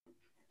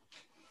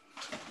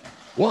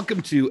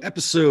Welcome to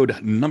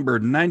episode number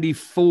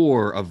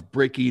 94 of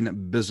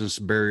Breaking Business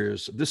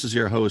Barriers. This is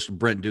your host,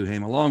 Brent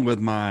Duham, along with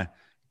my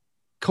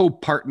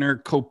co-partner,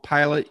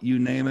 co-pilot, you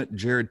name it,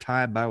 Jared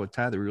Ty, by with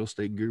Ty, the real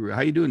estate guru.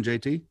 How you doing,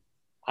 JT?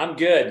 I'm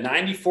good.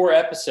 94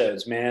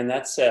 episodes, man.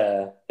 That's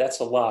a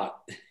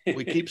lot.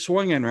 We keep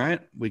swinging, right?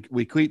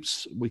 We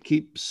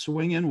keep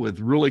swinging with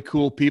really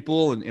cool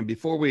people. And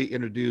before we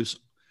introduce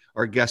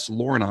our guest,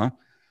 Lorna,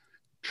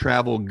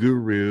 travel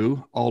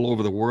guru all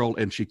over the world,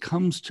 and she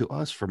comes to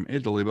us from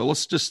Italy. But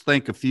let's just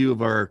thank a few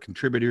of our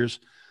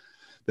contributors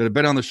that have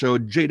been on the show.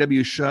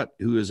 JW Shutt,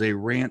 who is a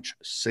ranch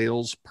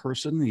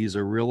salesperson. He's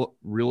a real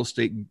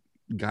estate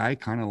guy,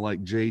 kind of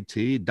like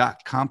JT.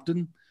 Doc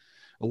Compton,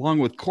 along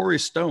with Corey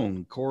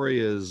Stone. Corey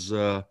is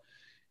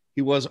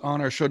he was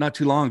on our show not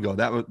too long ago.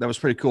 That was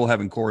pretty cool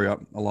having Corey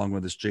up along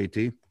with us,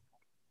 JT.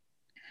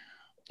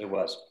 It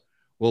was.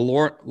 Well,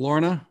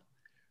 Lorna,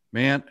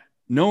 man,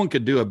 no one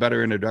could do a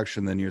better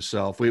introduction than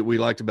yourself. We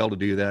like to be able to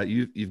do that.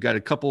 You've got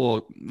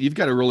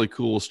a really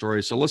cool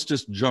story. So let's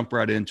just jump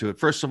right into it.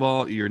 First of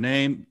all, your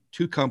name,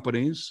 two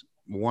companies,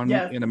 one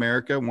in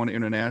America, one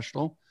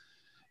international,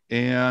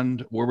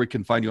 and where we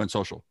can find you on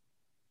social.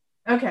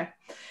 Okay.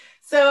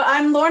 So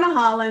I'm Lorna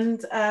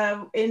Holland.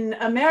 In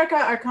America,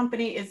 our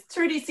company is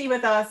TourDC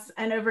with us.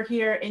 And over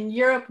here in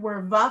Europe,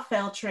 we're Va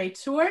Feltre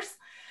Tours.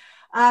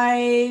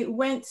 I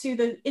went to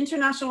the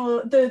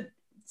International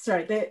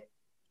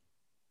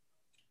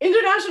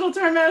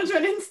Tour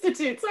Management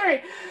Institute,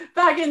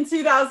 back in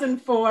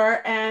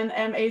 2004, and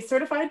am a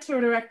certified tour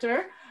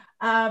director.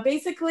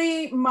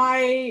 Basically,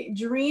 my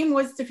dream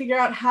was to figure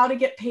out how to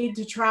get paid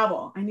to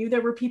travel. I knew there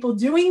were people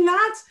doing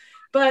that,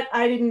 but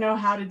I didn't know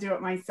how to do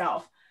it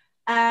myself.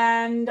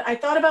 And I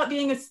thought about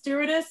being a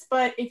stewardess,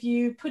 but if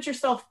you put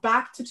yourself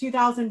back to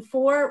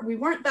 2004, we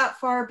weren't that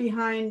far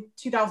behind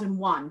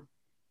 2001.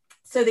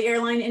 So the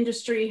airline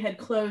industry had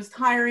closed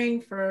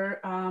hiring for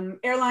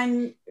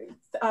airline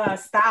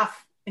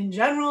staff in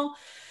general.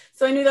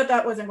 So I knew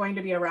that wasn't going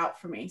to be a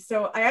route for me.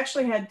 So I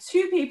actually had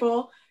two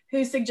people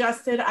who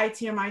suggested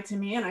ITMI to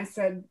me. And I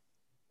said,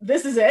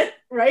 this is it,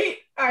 right?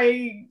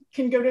 I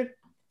can go to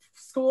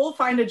school,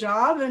 find a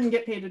job, and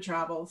get paid to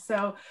travel.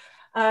 So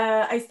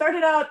I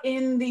started out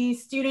in the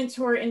student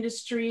tour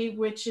industry,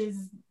 which is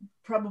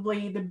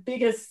probably the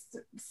biggest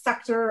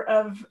sector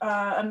of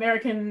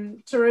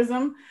American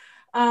tourism.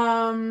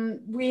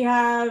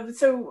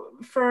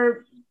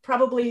 For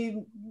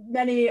probably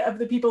many of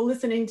the people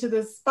listening to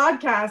this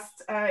podcast,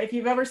 if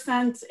you've ever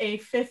sent a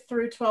 5th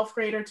through 12th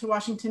grader to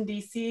Washington,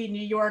 D.C., New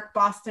York,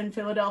 Boston,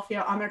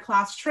 Philadelphia on their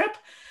class trip,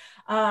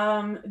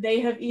 they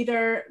have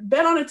either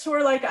been on a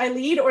tour like I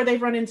lead or they've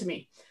run into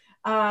me,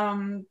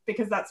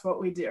 because that's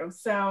what we do.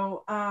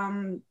 So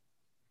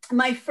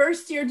my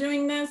first year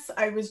doing this,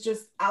 I was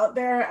just out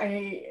there.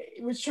 I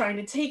was trying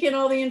to take in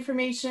all the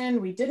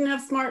information. We didn't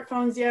have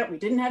smartphones yet. We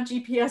didn't have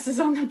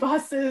GPSs on the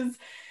buses.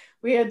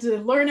 We had to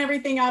learn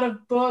everything out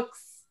of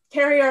books,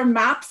 carry our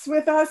maps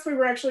with us. We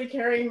were actually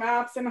carrying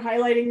maps and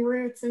highlighting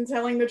routes and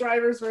telling the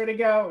drivers where to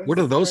go. What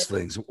are those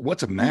things?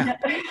 What's a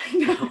map?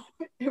 No,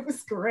 it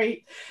was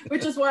great,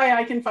 which is why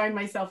I can find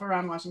myself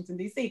around Washington,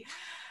 D.C.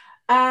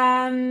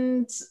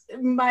 And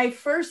my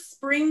first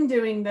spring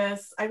doing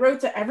this, I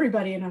wrote to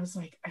everybody and I was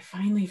like, I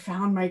finally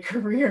found my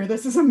career.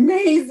 This is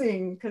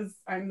amazing, because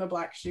I'm the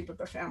black sheep of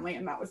the family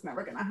and that was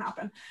never going to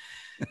happen.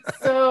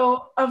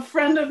 So a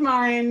friend of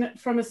mine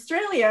from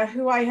Australia,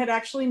 who I had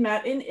actually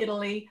met in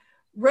Italy,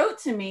 wrote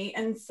to me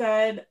and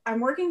said, I'm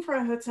working for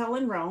a hotel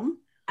in Rome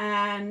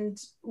and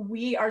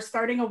we are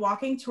starting a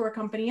walking tour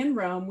company in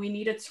Rome. We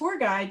need a tour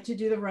guide to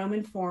do the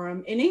Roman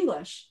Forum in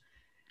English.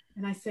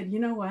 And I said, you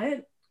know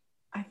what?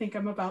 I think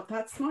I'm about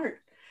that smart.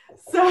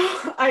 So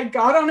I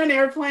got on an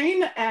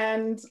airplane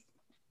and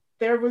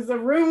there was a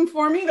room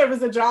for me. There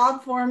was a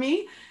job for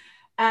me.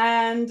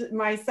 And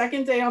my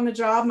second day on the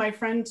job, my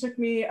friend took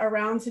me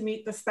around to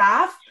meet the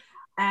staff,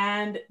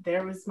 and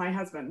there was my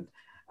husband.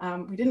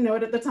 We didn't know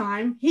it at the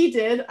time. He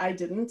did, I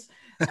didn't.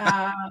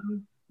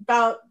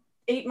 About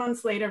 8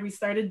 months later, we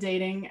started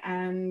dating,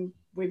 and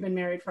we've been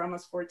married for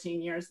almost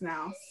 14 years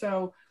now.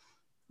 So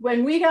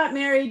when we got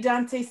married,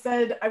 Dante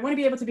said, I want to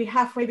be able to be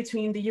halfway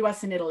between the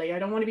US and Italy. I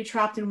don't want to be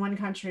trapped in one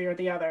country or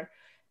the other.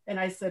 And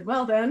I said,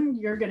 well, then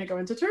you're going to go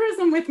into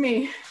tourism with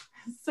me.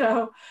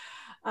 So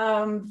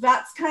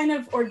that's kind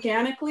of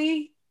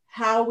organically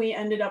how we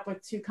ended up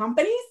with two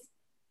companies.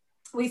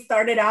 We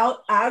started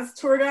out as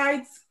tour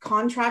guides,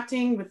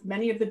 contracting with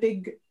many of the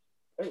big,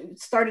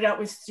 started out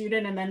with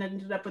student and then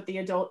ended up with the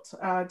adult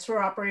tour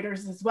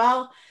operators as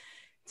well.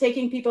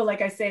 Taking people,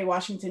 like I say,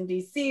 Washington,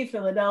 D.C.,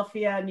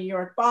 Philadelphia, New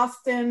York,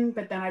 Boston,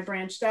 but then I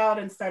branched out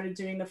and started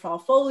doing the fall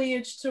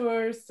foliage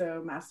tours.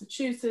 So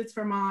Massachusetts,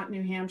 Vermont,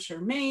 New Hampshire,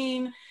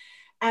 Maine.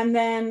 And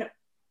then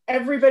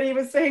everybody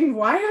was saying,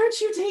 why aren't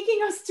you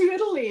taking us to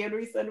Italy? And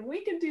we said,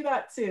 we can do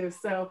that too.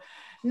 So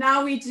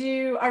now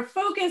our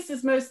focus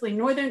is mostly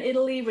Northern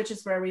Italy, which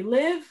is where we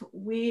live.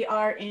 We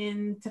are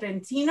in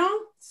Trentino.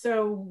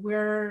 So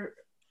we're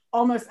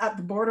almost at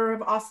the border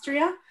of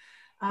Austria.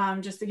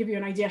 Just to give you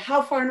an idea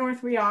how far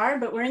north we are,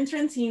 but we're in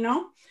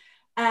Trentino.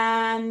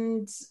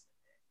 And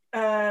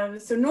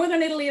so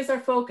Northern Italy is our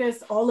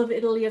focus, all of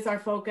Italy is our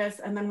focus.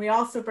 And then we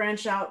also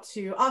branch out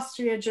to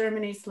Austria,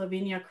 Germany,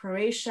 Slovenia,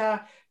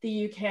 Croatia,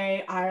 the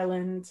UK,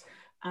 Ireland,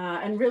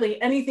 and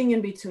really anything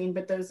in between,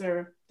 but those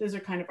are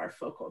kind of our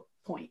focal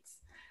points.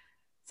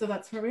 So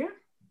that's where we are.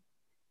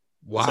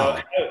 Wow.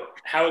 So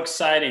how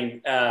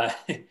exciting.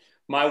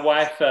 My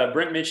wife,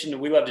 Brent mentioned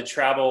we love to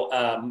travel.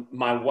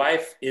 My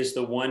wife is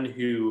the one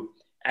who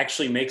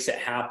actually makes it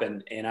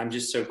happen. And I'm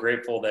just so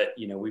grateful that,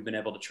 we've been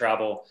able to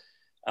travel.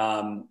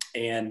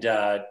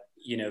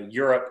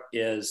 Europe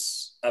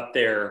is up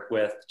there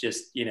with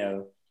just,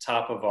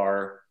 top of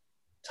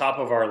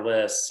our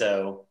list.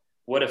 So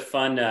what a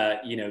fun,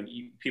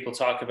 people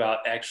talk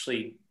about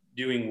actually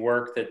doing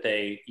work that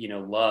they,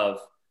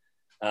 love.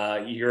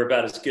 You're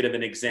about as good of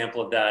an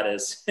example of that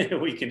as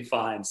we can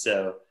find.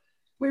 So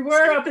we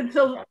were up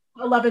until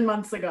 11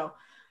 months ago.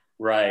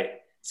 Right.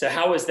 So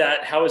how is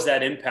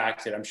that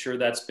impacted? I'm sure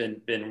that's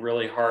been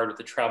really hard with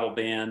the travel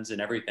bans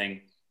and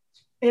everything.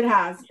 It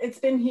has. It's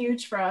been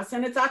huge for us.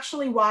 And it's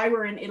actually why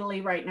we're in Italy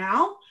right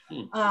now.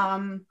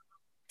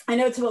 I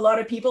know to a lot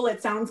of people,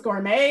 it sounds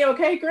gourmet.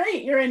 Okay,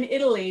 great. You're in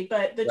Italy.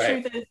 But the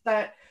truth is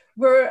that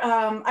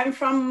I'm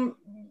from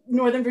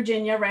Northern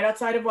Virginia, right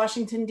outside of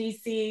Washington,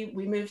 D.C.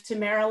 We moved to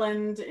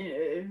Maryland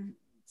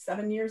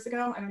 7 years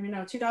ago. I don't even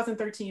know,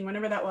 2013,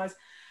 whenever that was.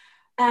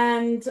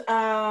 And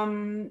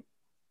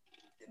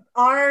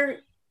our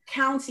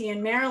county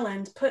in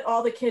Maryland put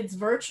all the kids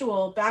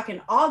virtual back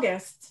in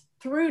August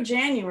through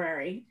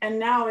January. And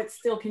now it's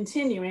still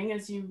continuing.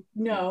 As you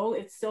know,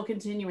 it's still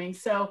continuing.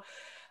 So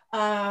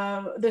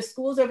the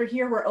schools over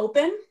here were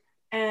open.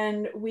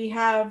 And we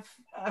have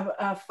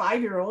a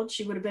 5-year-old.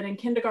 She would have been in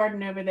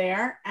kindergarten over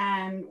there.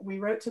 And we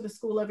wrote to the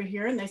school over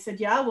here and they said,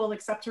 yeah, we'll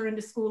accept her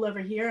into school over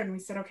here. And we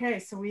said, okay,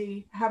 so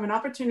we have an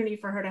opportunity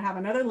for her to have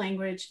another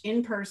language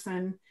in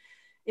person.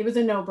 It was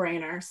a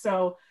no-brainer.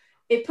 So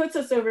it puts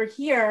us over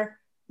here,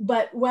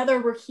 but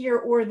whether we're here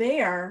or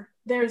there,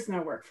 there's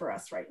no work for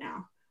us right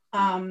now.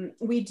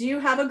 We do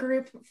have a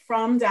group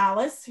from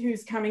Dallas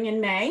who's coming in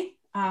May.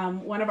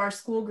 One of our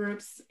school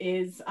groups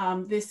is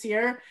this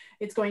year,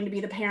 it's going to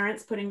be the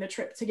parents putting the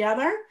trip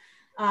together.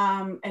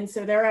 And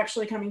so they're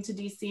actually coming to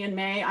DC in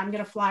May. I'm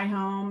going to fly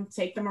home,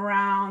 take them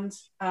around,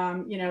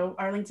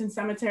 Arlington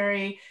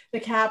Cemetery, the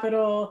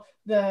Capitol,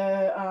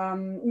 the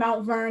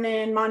Mount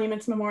Vernon,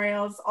 monuments,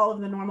 memorials, all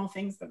of the normal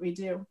things that we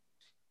do,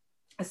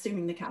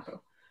 assuming the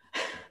Capitol.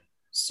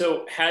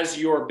 So has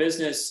your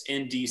business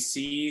in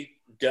DC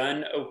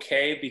done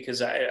okay?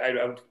 Because I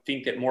would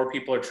think that more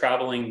people are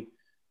traveling.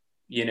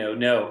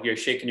 No, you're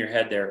shaking your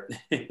head there.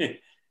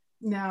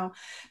 No,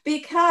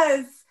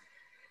 because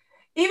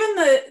even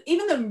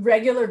the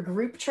regular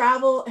group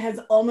travel has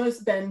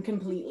almost been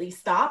completely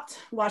stopped.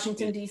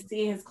 Washington,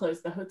 D.C. has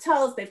closed the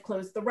hotels. They've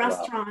closed the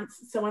restaurants.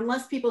 Wow. So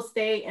unless people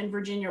stay in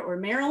Virginia or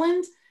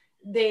Maryland,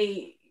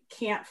 they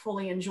can't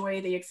fully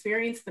enjoy the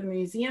experience. The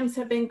museums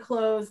have been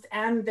closed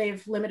and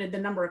they've limited the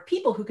number of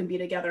people who can be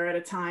together at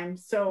a time.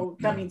 So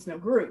that means no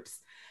groups.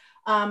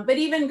 But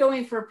even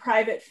going for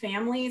private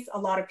families, a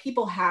lot of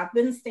people have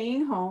been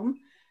staying home,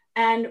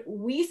 and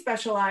we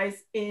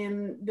specialize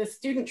in the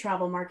student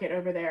travel market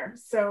over there.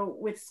 So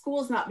with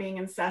schools not being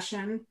in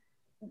session,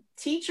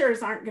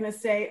 teachers aren't going to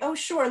say, oh,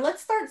 sure,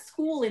 let's start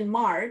school in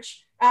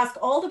March, ask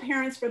all the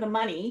parents for the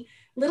money.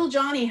 Little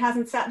Johnny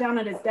hasn't sat down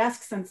at his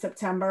desk since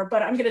September,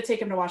 but I'm going to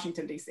take him to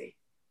Washington, D.C.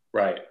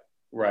 Right.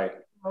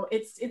 So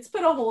it's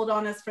put a hold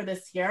on us for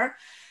this year.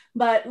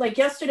 But like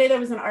yesterday,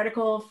 there was an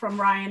article from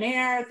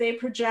Ryanair. They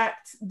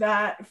project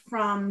that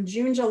from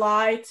June,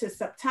 July to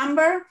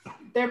September,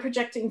 they're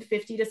projecting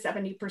 50 to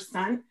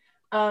 70%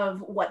 of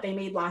what they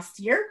made last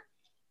year.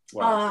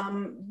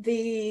 Wow.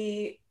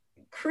 The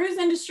cruise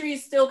industry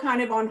is still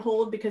kind of on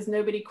hold because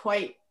nobody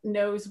quite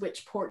knows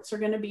which ports are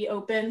going to be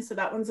open. So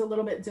that one's a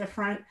little bit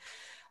different.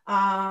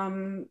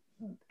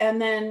 And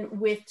then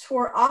with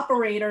tour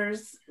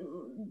operators,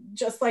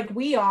 just like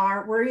we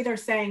are, we're either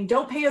saying,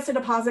 don't pay us a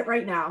deposit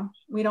right now.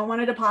 We don't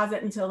want a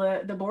deposit until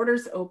the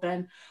borders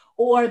open.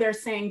 Or they're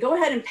saying, go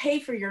ahead and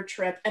pay for your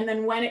trip. And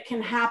then when it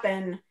can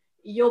happen,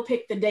 you'll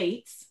pick the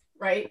dates,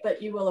 right?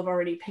 But you will have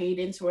already paid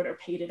into it or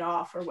paid it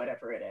off or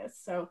whatever it is.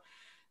 So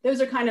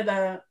those are kind of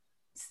the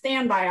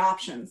standby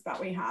options that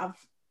we have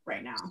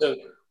right now. So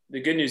the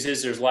good news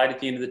is there's light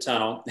at the end of the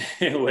tunnel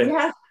with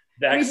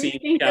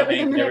vaccine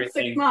coming and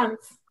everything. 6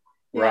 months.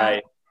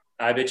 Right.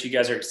 Yeah. I bet you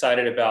guys are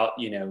excited about,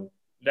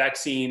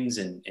 vaccines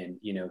and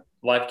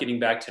life getting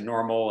back to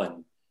normal.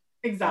 And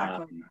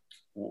exactly.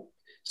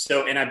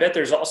 And I bet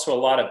there's also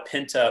a lot of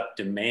pent up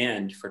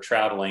demand for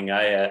traveling.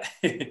 Have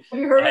you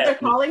heard what they're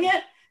calling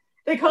it?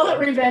 They call it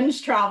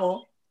revenge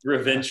travel.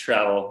 Revenge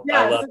travel.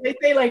 Yeah, so they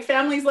say like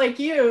families like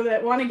you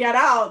that want to get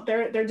out,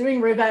 they're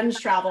doing revenge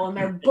travel and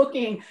they're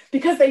booking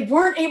because they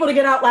weren't able to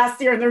get out last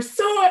year and they're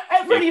so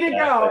ready to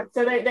go.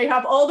 So they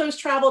have all those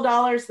travel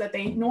dollars that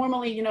they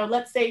normally,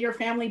 let's say your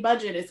family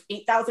budget is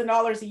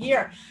 $8,000 a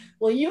year.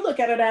 Well, you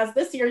look at it as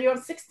this year you have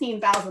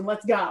 $16,000.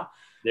 Let's go.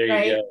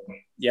 There you go.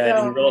 Yeah,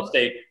 so, in real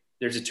estate,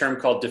 there's a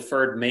term called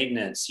deferred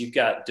maintenance. You've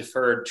got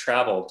deferred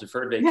travel,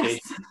 deferred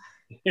vacation.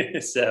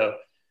 Yes. So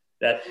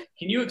can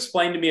you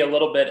explain to me a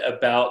little bit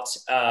about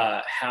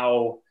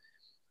how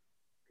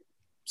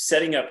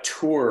setting up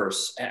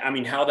tours, I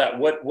mean,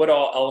 what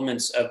all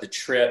elements of the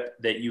trip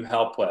that you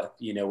help with,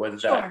 whether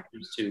that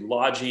comes to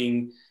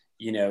lodging,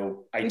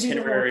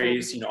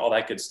 itineraries, all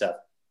that good stuff.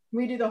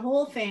 We do the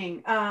whole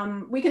thing.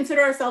 We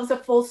consider ourselves a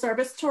full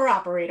service tour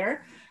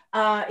operator.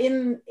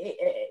 From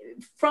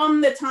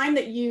the time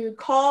that you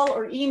call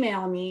or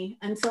email me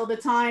until the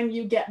time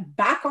you get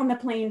back on the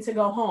plane to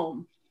go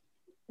home,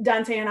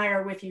 Dante and I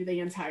are with you the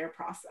entire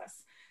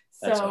process.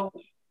 So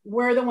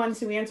we're the ones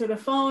who answer the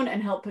phone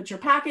and help put your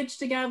package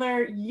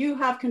together. You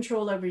have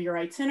control over your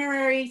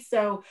itinerary.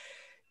 So,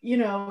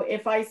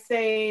 if I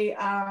say,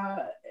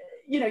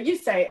 you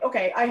say,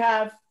 okay, I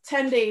have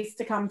 10 days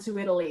to come to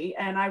Italy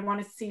and I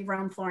want to see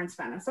Rome, Florence,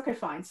 Venice. Okay,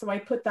 fine. So I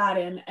put that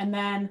in, and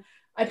then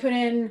I put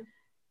in,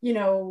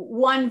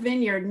 one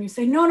vineyard, and you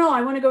say, no,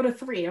 I want to go to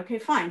 3. Okay,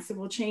 fine. So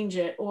we'll change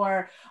it.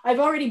 Or I've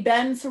already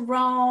been to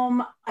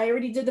Rome. I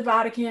already did the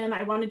Vatican.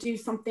 I want to do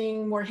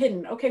something more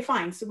hidden. Okay,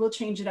 fine. So we'll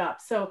change it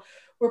up. So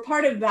we're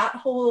part of that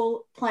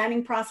whole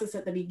planning process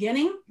at the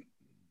beginning.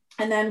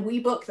 And then we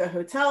book the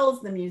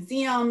hotels, the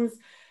museums,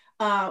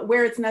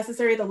 where it's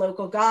necessary, the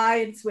local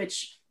guides,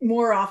 which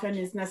more often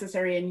is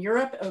necessary in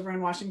Europe. Over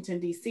in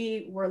Washington,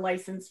 D.C., we're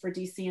licensed for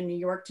D.C. and New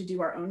York to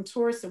do our own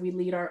tours. So we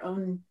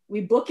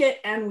book it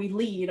and we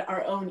lead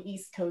our own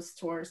East Coast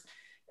tours.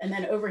 And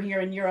then over here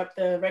in Europe,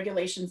 the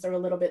regulations are a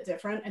little bit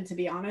different. And to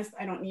be honest,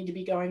 I don't need to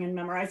be going and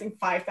memorizing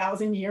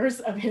 5,000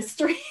 years of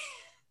history.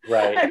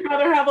 Right. I'd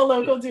rather have a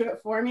local do it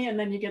for me. And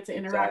then you get to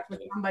interact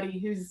with somebody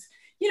who's,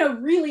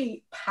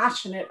 really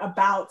passionate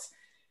about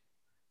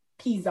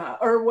Pisa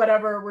or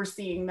whatever we're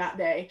seeing that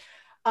day.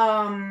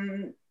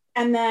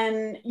 And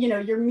then,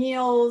 your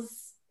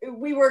meals,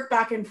 we work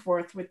back and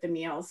forth with the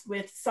meals.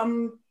 With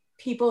some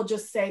people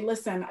just say,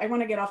 listen, I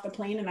want to get off the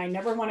plane and I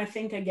never want to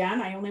think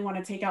again. I only want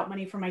to take out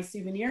money for my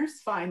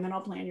souvenirs. Fine, then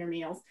I'll plan your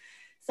meals.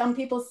 Some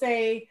people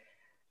say,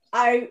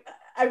 I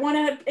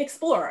want to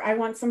explore. I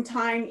want some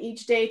time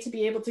each day to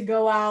be able to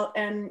go out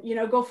and,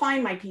 go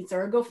find my pizza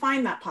or go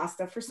find that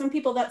pasta. For some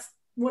people, that's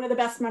one of the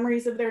best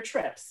memories of their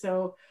trip.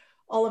 So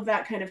all of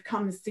that kind of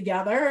comes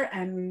together,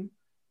 and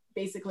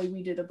basically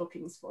we do the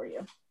bookings for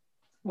you.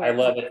 I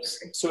love it.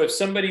 So if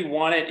somebody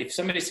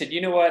said,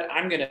 you know what,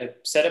 I'm going to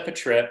set up a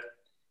trip,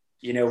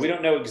 we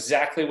don't know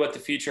exactly what the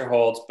future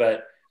holds,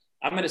 but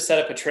I'm going to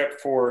set up a trip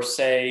for,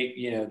 say,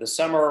 the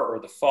summer or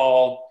the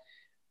fall.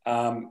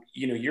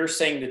 You're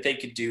saying that they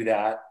could do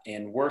that.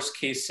 And worst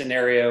case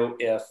scenario,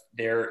 if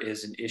there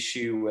is an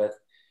issue with,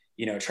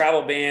 a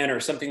travel ban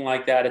or something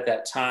like that at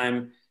that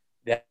time,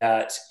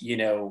 that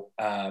the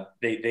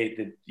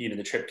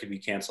trip could be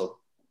canceled.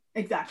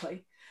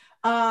 Exactly.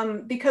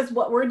 Because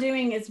what we're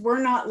doing is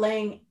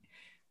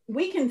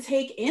we can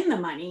take in the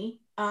money.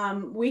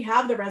 We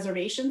have the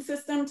reservation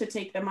system to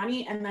take the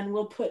money, and then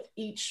we'll put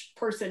each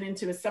person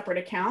into a separate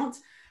account.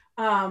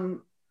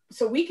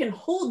 So we can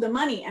hold the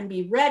money and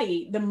be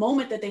ready the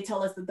moment that they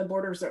tell us that the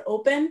borders are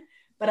open.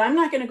 But I'm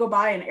not going to go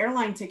buy an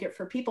airline ticket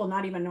for people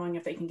not even knowing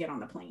if they can get on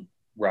the plane.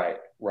 Right.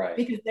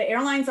 Because the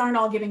airlines aren't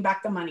all giving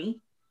back the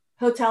money.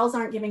 Hotels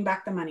aren't giving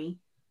back the money.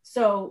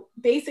 So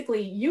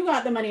basically, you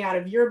got the money out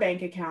of your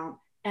bank account,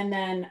 and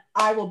then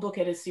I will book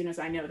it as soon as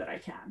I know that I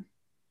can.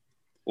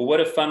 Well, what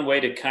a fun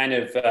way to kind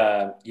of,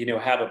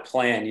 have a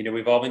plan.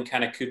 We've all been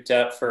kind of cooped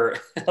up for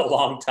a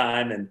long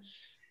time, and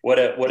what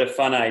a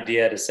fun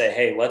idea to say,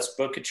 hey, let's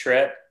book a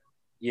trip,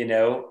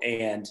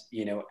 and,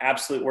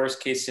 absolute worst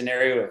case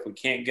scenario, if we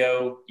can't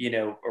go,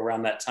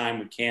 around that time,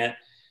 we can't.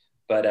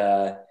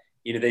 But,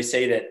 they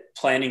say that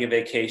planning a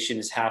vacation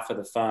is half of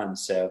the fun.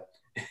 So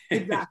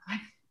exactly.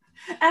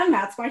 And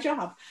that's my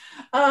job.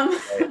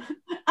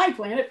 I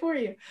plan it for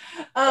you.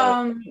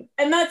 And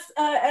that's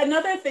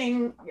another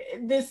thing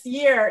this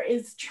year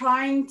is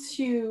trying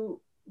to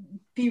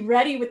be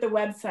ready with the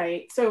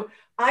website. So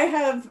I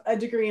have a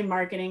degree in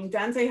marketing.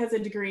 Dante has a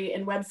degree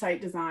in website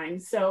design.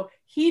 So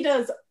he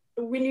does,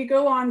 when you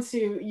go on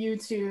to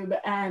YouTube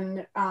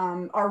and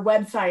our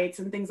websites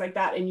and things like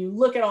that, and you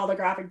look at all the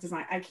graphic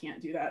design, I can't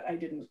do that. I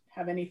didn't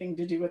have anything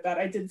to do with that.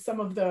 I did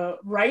some of the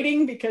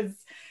writing because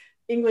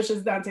English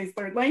is Dante's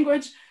third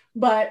language.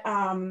 But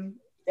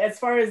as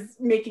far as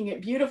making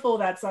it beautiful,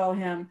 that's all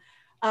him.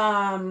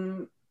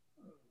 But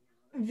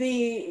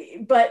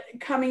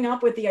coming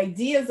up with the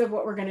ideas of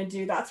what we're going to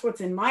do, that's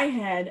what's in my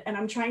head. And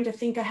I'm trying to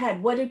think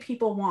ahead. What do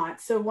people want?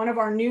 So one of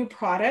our new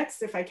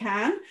products, if I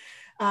can,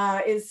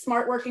 is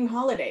Smart Working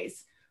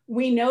Holidays.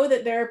 We know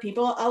that there are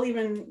people, I'll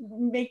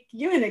even make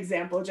you an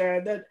example,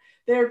 Jared, that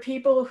there are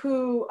people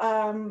who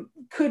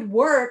could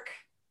work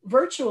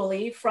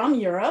virtually from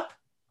Europe,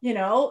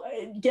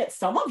 get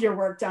some of your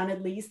work done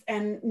at least,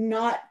 and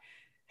not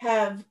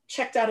have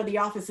checked out of the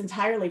office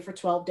entirely for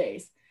 12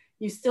 days.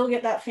 You still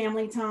get that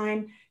family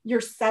time.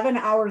 You're 7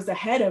 hours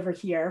ahead over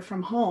here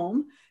from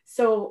home.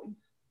 So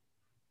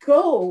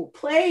go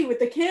play with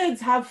the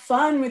kids, have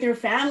fun with your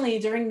family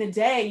during the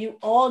day. You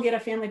all get a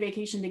family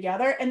vacation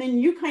together, and then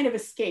you kind of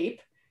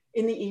escape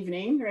in the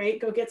evening, right?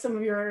 Go get some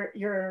of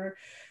your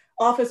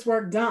office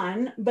work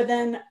done. But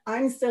then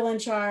I'm still in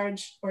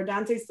charge, or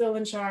Dante's still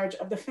in charge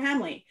of the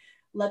family.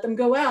 Let them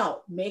go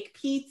out, make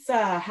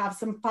pizza, have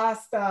some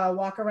pasta,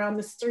 walk around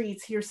the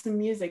streets, hear some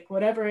music,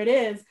 whatever it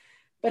is.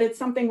 But it's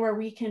something where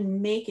we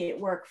can make it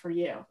work for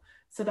you.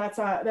 So that's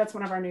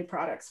one of our new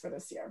products for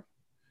this year.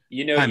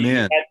 You know,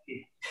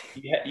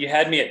 you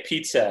had me at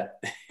pizza.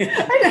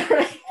 I know,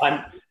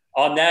 right?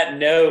 On that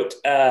note,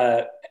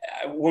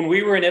 when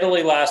we were in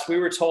Italy last, we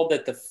were told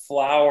that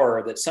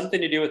that something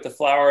to do with the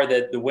flour,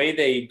 that the way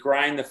they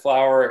grind the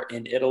flour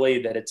in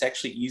Italy, that it's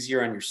actually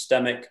easier on your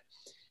stomach.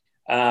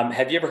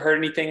 Have you ever heard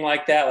anything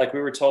like that? Like,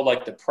 we were told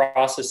like the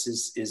process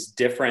is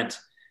different.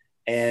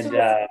 And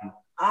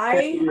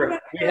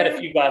we had a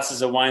few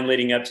glasses of wine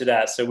leading up to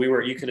that. So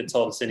you could have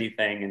told us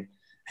anything. And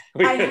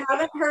I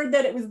haven't heard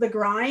that it was the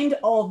grind,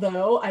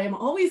 although I am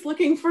always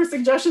looking for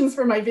suggestions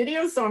for my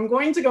videos. So I'm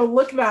going to go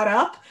look that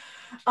up.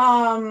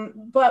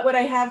 But what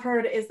I have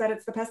heard is that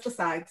it's the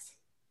pesticides.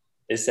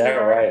 Is that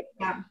right?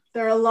 Yeah.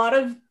 There are a lot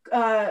of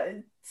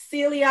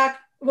celiac.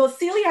 Well,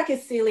 celiac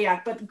is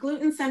celiac, but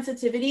gluten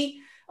sensitivity,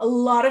 a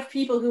lot of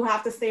people who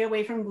have to stay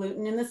away from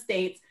gluten in the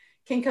States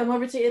can come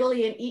over to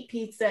Italy and eat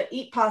pizza,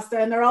 eat pasta,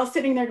 and they're all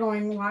sitting there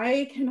going,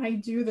 why can I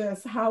do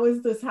this? How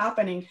is this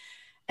happening?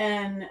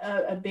 And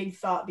a big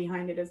thought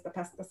behind it is the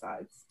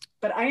pesticides.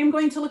 But I am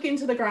going to look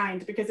into the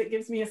grind because it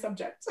gives me a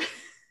subject.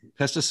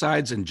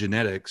 Pesticides and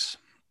genetics.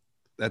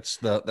 That's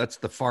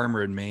the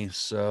farmer in me.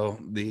 So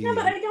Yeah,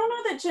 but I don't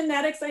know that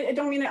genetics, I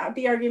don't mean to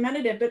be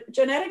argumentative, but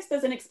genetics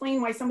doesn't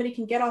explain why somebody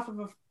can get off of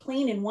a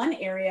plane in one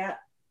area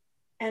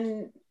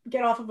and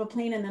get off of a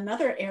plane in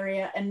another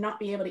area and not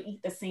be able to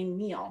eat the same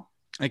meal.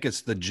 I think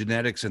it's the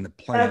genetics in the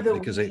plant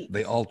because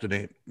they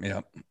alternate.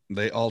 Yeah,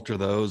 they alter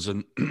those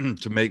and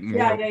to make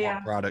more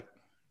product.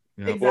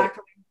 Yeah. Exactly. Well,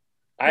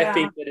 I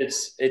think that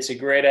it's a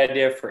great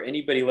idea for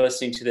anybody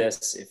listening to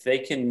this, if they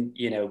can,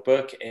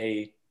 book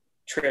a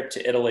trip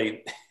to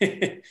Italy.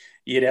 Again,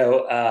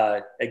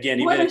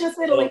 more than just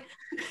Italy.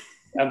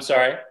 I'm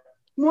sorry.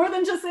 More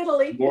than just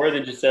Italy. More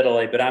than just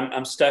Italy, but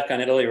I'm stuck on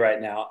Italy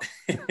right now.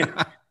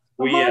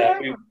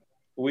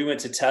 We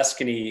went to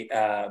Tuscany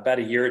about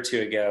a year or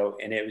two ago,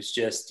 and it was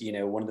just,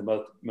 one of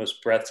the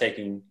most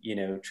breathtaking,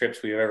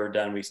 trips we've ever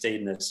done. We stayed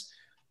in this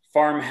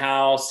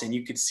farmhouse, and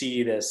you could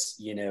see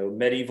this,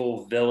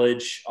 medieval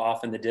village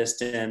off in the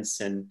distance.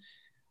 And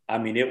I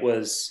mean, it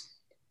was,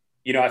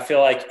 I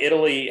feel like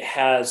Italy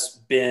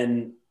has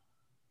been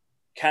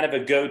kind of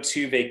a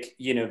go-to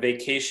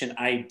vacation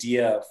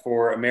idea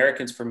for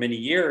Americans for many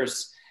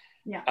years.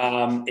 Yeah.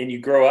 And you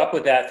grow up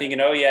with that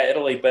thinking, oh yeah,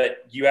 Italy,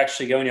 but you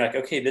actually go and you're like,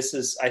 okay,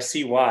 I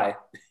see why.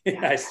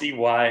 Yeah. I see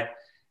why,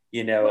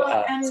 such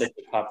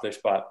a popular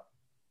spot.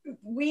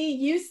 We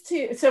used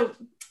to, so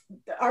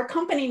our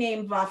company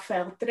name Va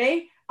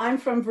Feltre. I'm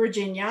from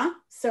Virginia,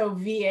 so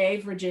VA,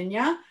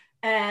 Virginia,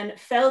 and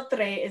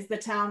Feltre is the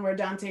town where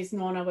Dante's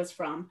Nonna was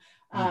from.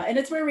 And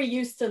it's where we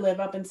used to live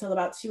up until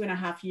about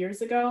 2.5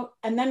 years ago.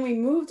 And then we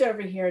moved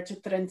over here to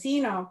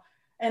Trentino.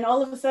 And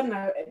all of a sudden,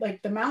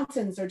 like the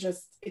mountains are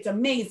it's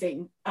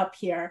amazing up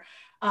here.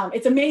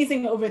 It's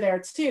amazing over there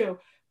too.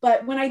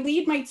 But when I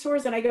lead my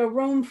tours and I go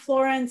Rome,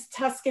 Florence,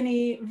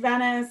 Tuscany,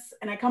 Venice,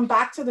 and I come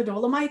back to the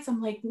Dolomites,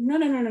 I'm like,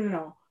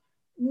 no.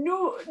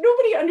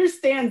 Nobody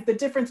understands the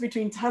difference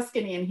between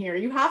Tuscany and here.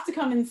 You have to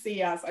come and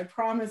see us. I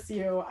promise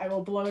you, I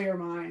will blow your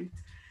mind.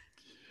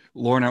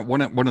 Lorna,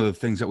 one of the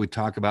things that we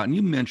talk about, and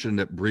you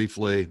mentioned it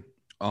briefly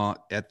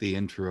at the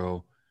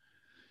intro,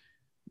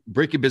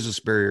 breaking business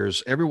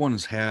barriers.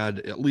 Everyone's had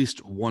at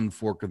least one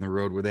fork in the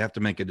road where they have to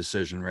make a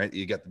decision, right?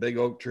 You got the big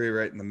oak tree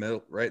right in the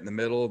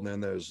middle, and then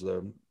there's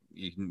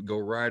you can go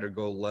right or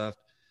go left.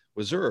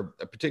 Was there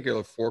a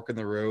particular fork in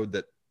the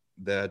road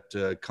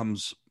that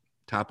comes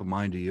top of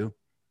mind to you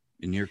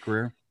in your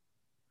career?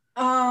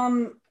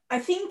 I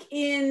think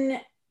in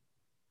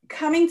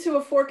coming to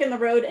a fork in the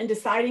road and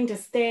deciding to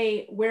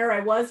stay where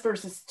I was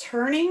versus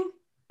turning,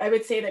 I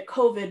would say that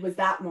COVID was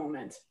that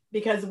moment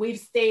because we've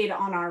stayed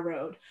on our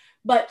road.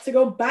 But to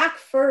go back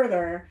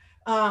further,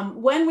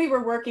 when we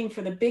were working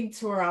for the big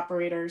tour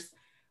operators,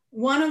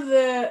 one of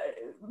the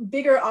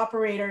bigger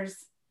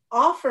operators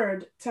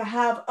offered to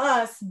have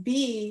us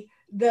be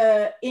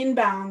the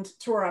inbound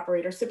tour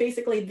operator. So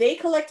basically they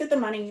collected the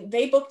money,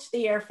 they booked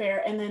the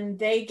airfare, and then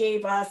they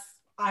gave us,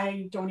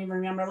 I don't even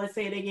remember, let's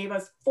say they gave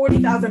us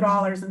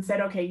 $40,000 and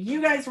said, okay,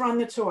 you guys run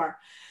the tour.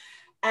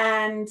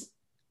 And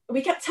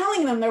we kept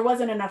telling them there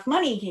wasn't enough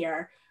money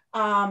here.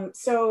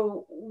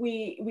 So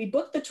we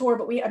booked the tour,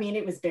 but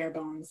it was bare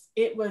bones.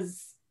 It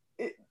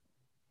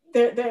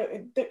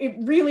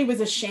really was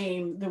a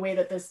shame the way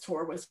that this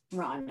tour was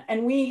run.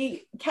 And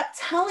we kept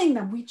telling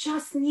them, we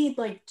just need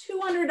like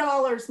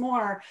 $200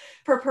 more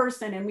per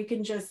person. And we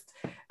can just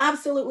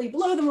absolutely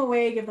blow them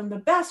away, give them the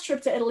best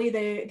trip to Italy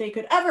they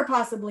could ever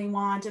possibly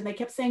want. And they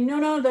kept saying,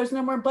 no, there's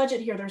no more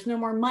budget here. There's no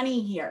more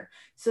money here.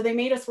 So they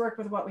made us work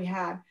with what we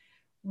had.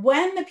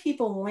 When the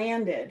people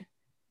landed,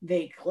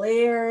 they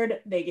glared,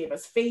 they gave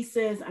us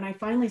faces. And I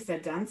finally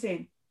said,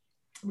 Dante,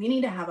 we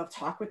need to have a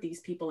talk with these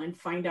people and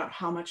find out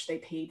how much they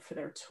paid for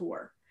their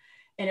tour.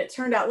 And it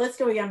turned out, let's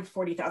go again,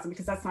 40,000,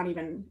 because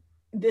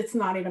it's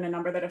not even a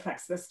number that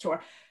affects this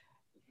tour.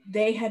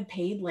 They had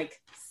paid like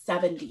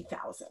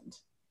 70,000.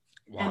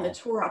 Wow. And the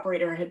tour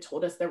operator had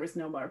told us there was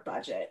no more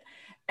budget.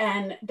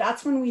 And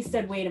that's when we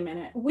said, wait a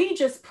minute, we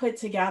just put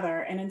together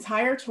an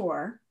entire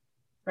tour,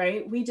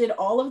 right? We did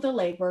all of the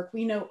legwork.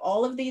 We know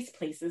all of these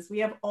places. We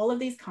have all of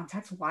these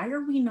contacts. Why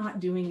are we not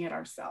doing it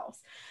ourselves?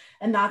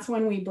 And that's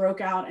when we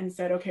broke out and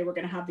said, okay, we're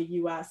going to have the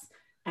US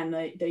and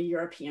the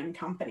European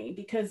company,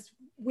 because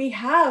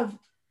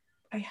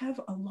I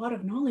have a lot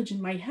of knowledge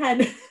in my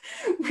head.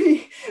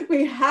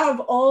 we have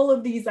all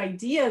of these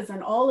ideas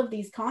and all of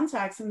these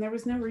contacts, and there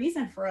was no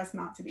reason for us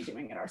not to be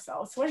doing it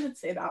ourselves. So I should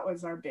say that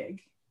was our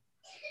big.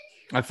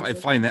 I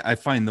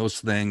find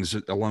those things,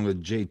 along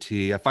with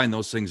JT, I find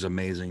those things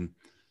amazing.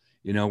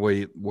 You know,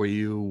 where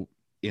you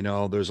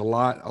know, there's a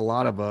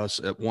lot of us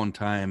at one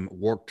time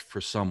worked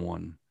for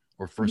someone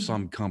or for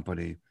some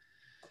company,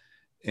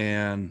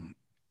 and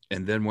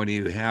then when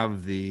you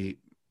have the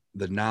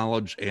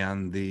knowledge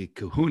and the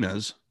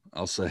kahunas,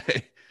 I'll say,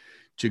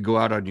 to go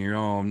out on your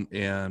own,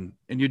 and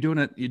you're doing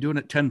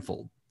it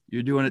tenfold.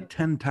 You're doing it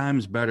 10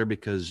 times better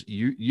because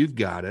you've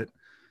got it.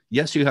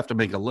 Yes, you have to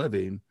make a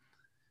living,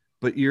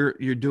 but you're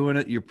doing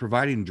it. You're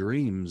providing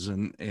dreams,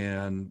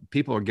 and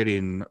people are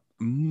getting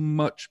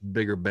much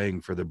bigger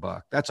bang for their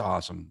buck. That's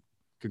awesome.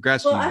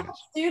 Congrats to you guys. I have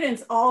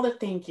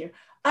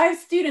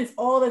students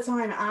all the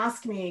time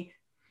ask me,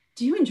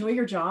 do you enjoy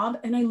your job?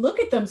 And I look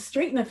at them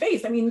straight in the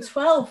face. I mean,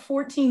 12,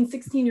 14,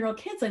 16-year-old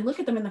kids, I look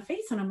at them in the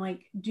face and I'm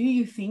like, do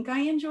you think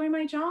I enjoy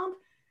my job?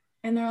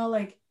 And they're all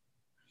like,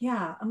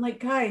 yeah. I'm like,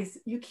 guys,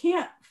 you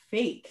can't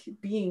fake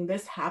being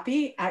this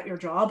happy at your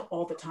job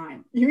all the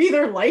time. You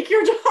either like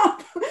your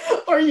job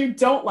or you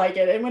don't like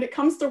it. And when it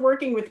comes to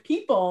working with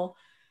people,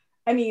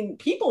 I mean,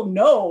 people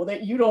know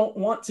that you don't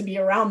want to be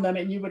around them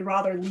and you would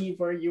rather leave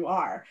where you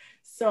are.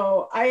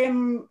 So I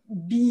am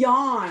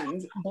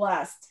beyond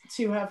blessed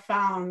to have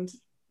found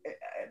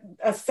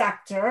a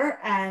sector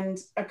and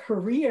a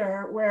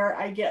career where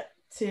I get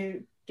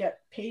to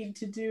get paid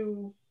to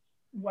do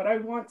what I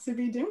want to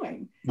be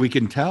doing. We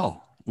can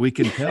tell.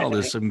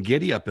 There's some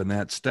giddy up in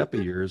that step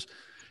of yours.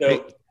 So,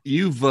 hey,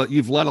 you've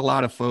led a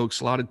lot of folks,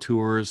 a lot of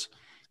tours.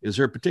 Is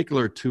there a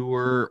particular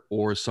tour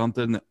or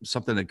something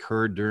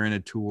occurred during a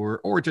tour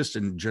or just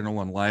in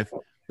general in life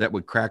that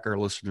would crack our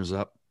listeners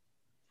up?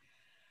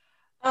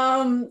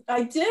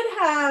 I did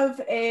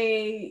have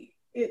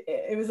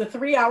it was a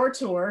 3-hour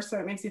tour. So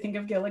it makes you think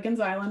of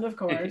Gilligan's Island, of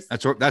course.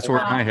 That's where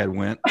my head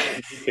went.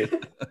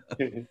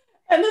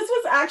 And this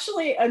was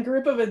actually a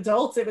group of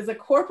adults. It was a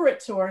corporate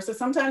tour. So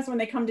sometimes when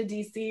they come to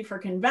DC for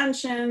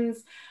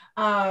conventions,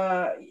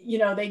 you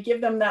know, they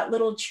give them that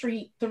little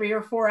treat 3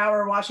 or 4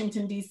 hour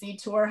Washington,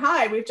 DC tour.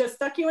 Hi, we've just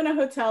stuck you in a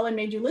hotel and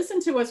made you listen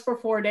to us for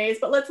 4 days,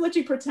 but let's let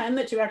you pretend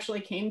that you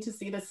actually came to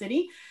see the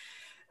city.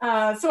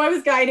 So I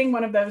was guiding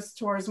one of those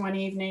tours one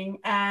evening,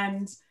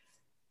 and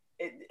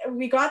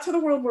we got to the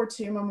World War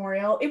II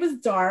Memorial. It was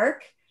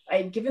dark.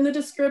 I'd given the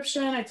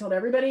description. I told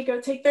everybody go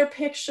take their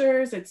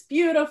pictures. It's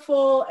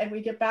beautiful. And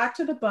we get back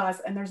to the bus,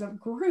 and there's a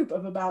group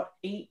of about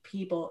 8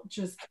 people,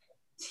 just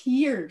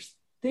tears.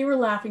 They were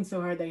laughing so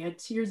hard. They had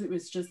tears. It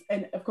was just,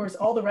 and of course,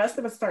 all the rest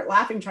of us start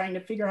laughing, trying to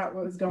figure out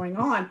what was going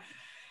on.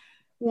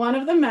 One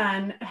of the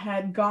men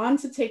had gone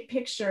to take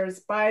pictures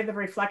by the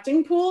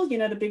reflecting pool, you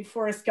know, the big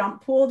Forrest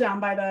Gump pool down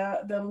by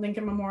the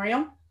Lincoln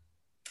Memorial.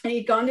 And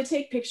he'd gone to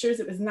take pictures.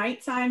 It was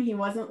nighttime. He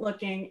wasn't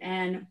looking,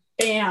 and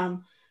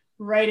bam,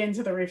 right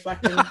into the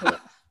reflecting pool.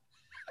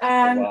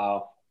 And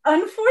wow.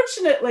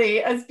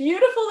 Unfortunately, as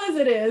beautiful as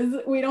it is,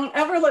 we don't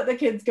ever let the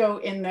kids go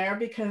in there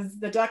because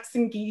the ducks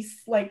and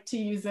geese like to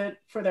use it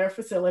for their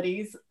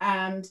facilities.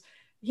 And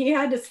he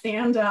had to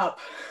stand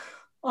up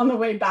on the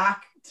way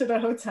back to the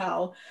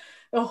hotel.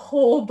 The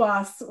whole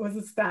bus was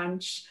a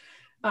stench.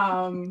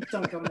 Don't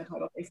go in the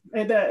total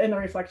in the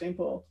reflecting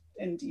pool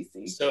in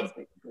DC. So,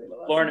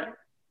 Lauren,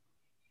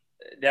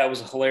 that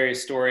was a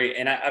hilarious story.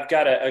 And I've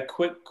got a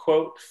quick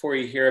quote for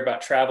you here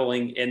about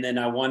traveling. And then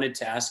I wanted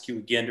to ask you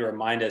again to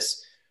remind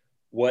us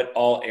what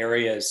all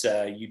areas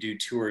you do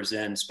tours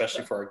in,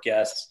 especially for our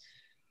guests.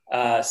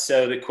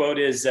 So the quote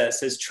is,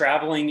 says,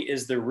 traveling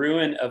is the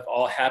ruin of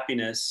all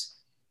happiness.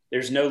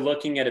 There's no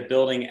looking at a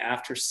building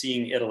after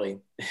seeing Italy.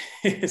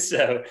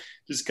 So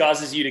just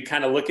causes you to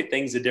kind of look at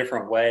things a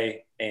different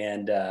way.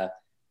 And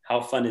how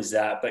fun is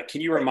that? But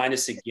can you remind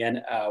us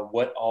again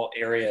what all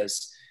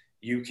areas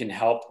you can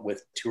help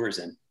with tours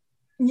in?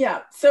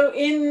 Yeah, so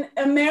in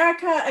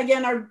America,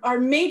 again, our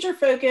major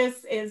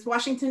focus is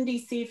Washington,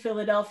 D.C.,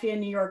 Philadelphia,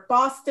 New York,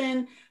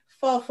 Boston,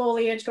 fall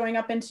foliage going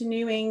up into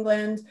New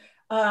England.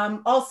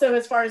 Also,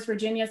 as far as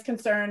Virginia is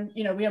concerned,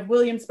 you know, we have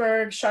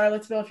Williamsburg,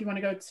 Charlottesville, if you want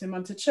to go to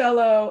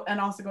Monticello, and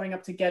also going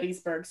up to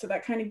Gettysburg. So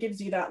that kind of gives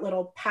you that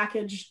little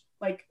package,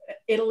 like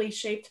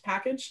Italy-shaped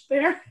package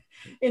there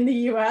in the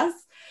U.S.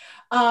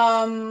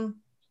 And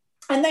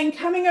then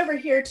coming over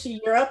here to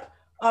Europe,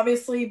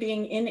 obviously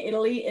being in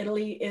Italy,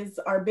 Italy is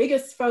our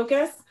biggest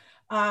focus.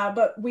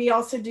 But we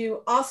also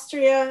do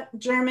Austria,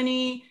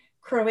 Germany,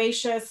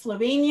 Croatia,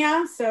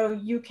 Slovenia. So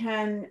you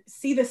can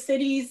see the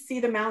cities, see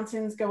the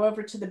mountains, go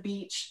over to the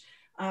beach,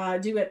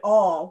 do it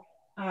all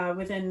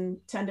within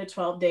 10 to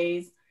 12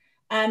 days.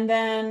 And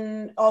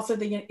then also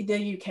the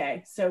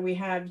UK. So we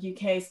have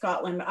UK,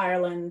 Scotland,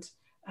 Ireland.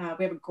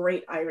 We have a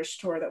great Irish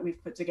tour that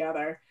we've put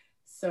together.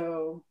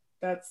 So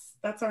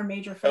that's our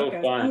major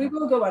focus. And we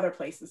will go other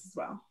places as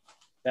well.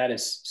 That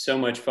is so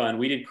much fun.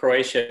 We did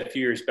Croatia a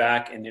few years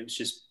back, and it was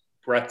just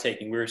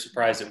breathtaking. We were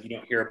surprised that we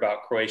don't hear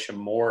about Croatia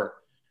more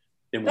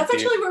than we do. That's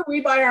actually where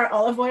we buy our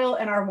olive oil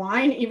and our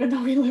wine, even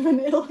though we live in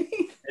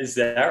Italy. Is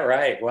that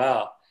right?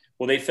 Wow.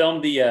 Well, they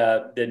filmed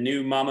the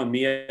new Mamma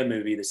Mia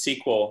movie, the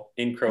sequel,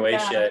 in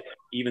Croatia,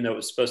 even though it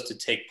was supposed to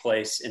take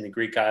place in the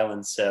Greek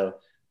islands. So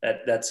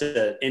that's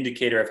an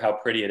indicator of how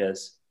pretty it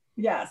is.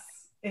 Yes,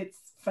 it's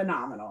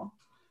phenomenal.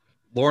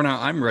 Lorna,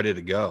 I'm ready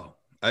to go.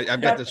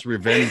 I've got this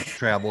revenge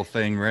travel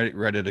thing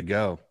ready to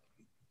go.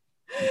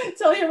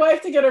 Tell your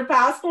wife to get her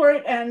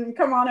passport and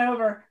come on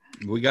over.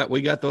 We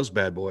got those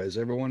bad boys.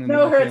 Everyone in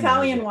her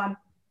Italian one.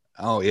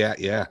 Oh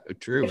yeah,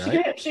 true.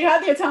 If she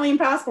had the Italian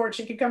passport,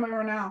 she could come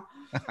over now.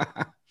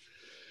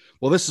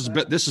 Well, this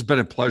has been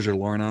a pleasure,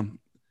 Lorna.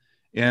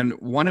 And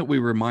why don't we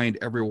remind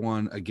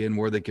everyone again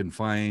where they can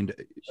find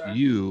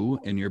you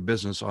and your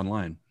business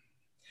online?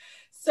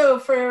 So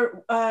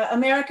for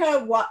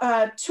America,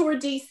 Tour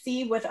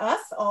DC with us,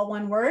 all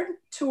one word,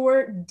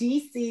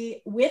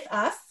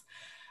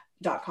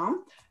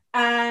 tourdcwithus.com.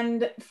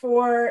 And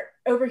for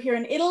over here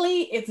in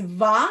Italy, it's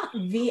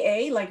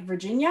VA, like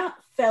Virginia,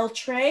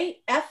 Feltre,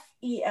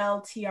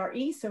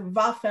 FELTRE, so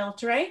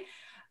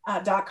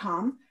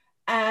vafeltre.com.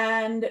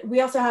 And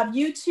we also have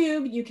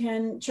YouTube. You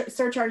can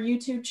search our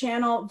YouTube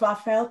channel, Va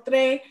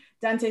Feltre.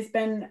 Dante's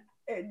been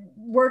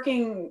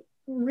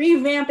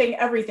revamping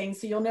everything.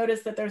 So you'll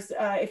notice that there's,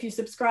 if you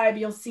subscribe,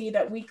 you'll see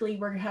that weekly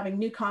we're having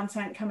new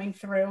content coming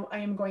through. I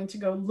am going to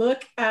go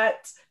look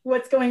at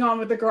what's going on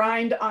with the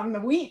grind on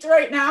the wheat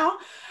right now.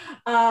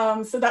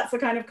 So that's the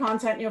kind of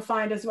content you'll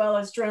find, as well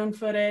as drone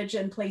footage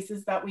and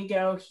places that we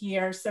go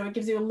here. So it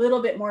gives you a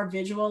little bit more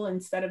visual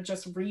instead of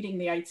just reading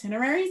the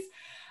itineraries.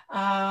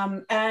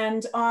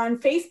 And on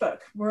Facebook,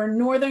 we're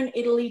Northern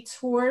Italy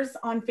Tours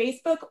on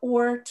Facebook,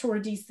 or Tour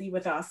DC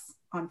with us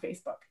on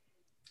Facebook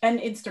and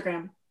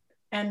Instagram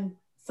and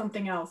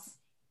something else.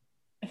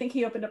 I think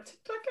he opened up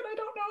TikTok and I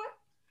don't know it.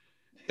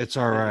 It's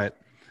all right.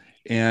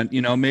 And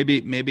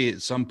maybe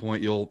at some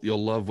point you'll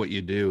love what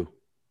you do.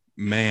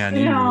 Man,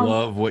 you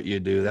love what you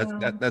do.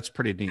 That's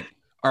pretty neat.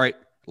 All right.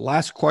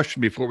 Last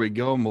question before we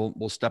go, and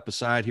we'll step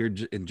aside here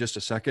in just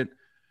a second.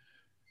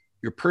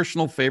 Your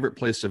personal favorite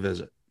place to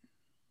visit?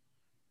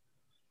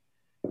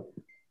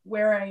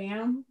 Where I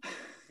am.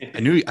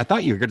 I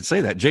thought you were going to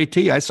say that.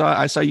 JT, I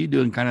saw you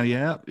doing kind of,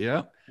 yeah.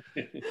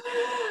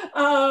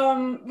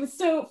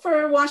 So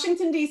for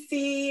Washington,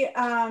 D.C.,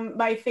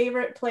 my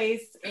favorite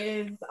place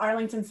is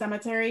Arlington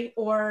Cemetery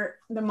or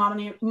the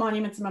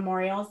Monuments and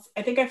Memorials.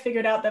 I think I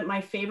figured out that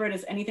my favorite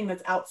is anything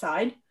that's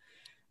outside.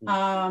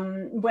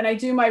 When I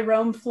do my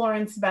Rome,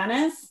 Florence,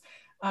 Venice,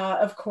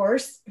 of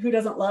course, who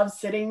doesn't love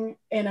sitting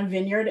in a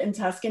vineyard in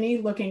Tuscany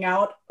looking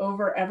out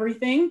over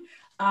everything?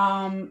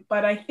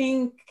 But I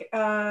think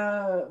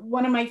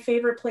one of my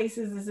favorite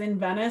places is in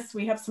Venice.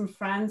 We have some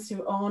friends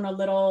who own a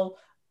little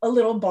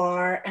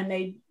bar,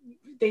 and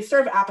they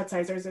serve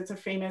appetizers. It's a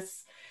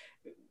famous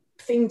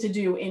thing to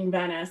do in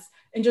Venice.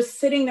 And just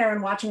sitting there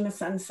and watching the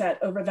sunset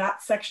over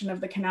that section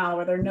of the canal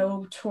where there are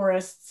no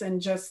tourists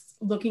and just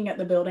looking at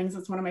the buildings,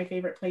 it's one of my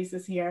favorite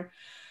places here.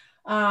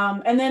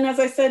 And then, as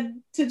I said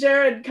to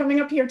Jared, coming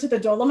up here to the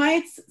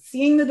Dolomites,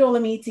 seeing the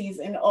Dolomites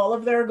in all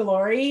of their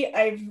glory,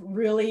 I've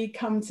really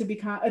come to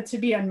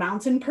be a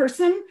mountain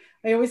person.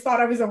 I always thought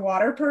I was a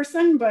water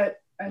person,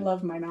 but I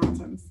love my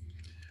mountains.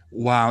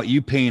 Wow,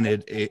 you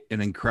painted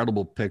an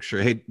incredible picture.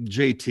 Hey,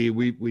 JT,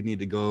 we need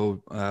to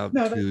go to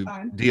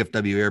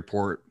DFW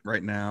Airport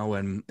right now,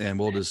 and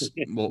we'll just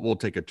we'll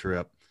take a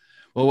trip.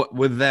 Well,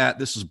 with that,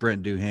 this is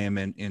Brent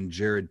Duham and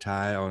Jared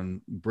Ty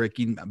on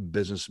Breaking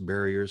Business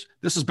Barriers.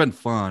 This has been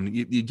fun.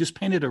 You just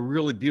painted a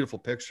really beautiful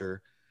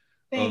picture.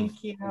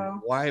 Thank you.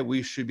 Why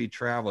we should be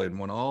traveling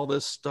when all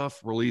this stuff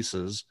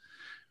releases.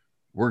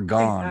 We're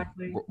gone.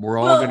 Exactly. We're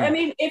all gonna. I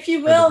mean, if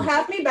you will,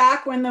 have me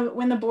back when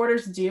the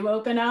borders do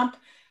open up,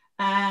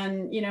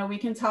 and we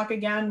can talk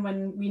again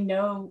when we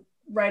know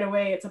right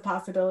away it's a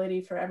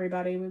possibility for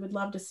everybody. We would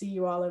love to see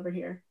you all over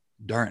here.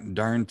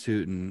 Darn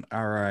tootin'.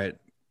 All right.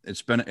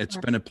 It's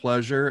been a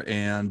pleasure,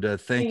 and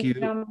thank you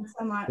so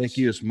much. Thank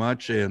you as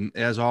much, and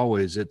as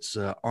always, it's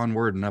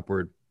onward and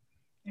upward.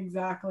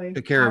 Exactly.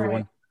 Take care,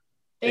 everyone.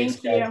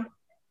 Thank you.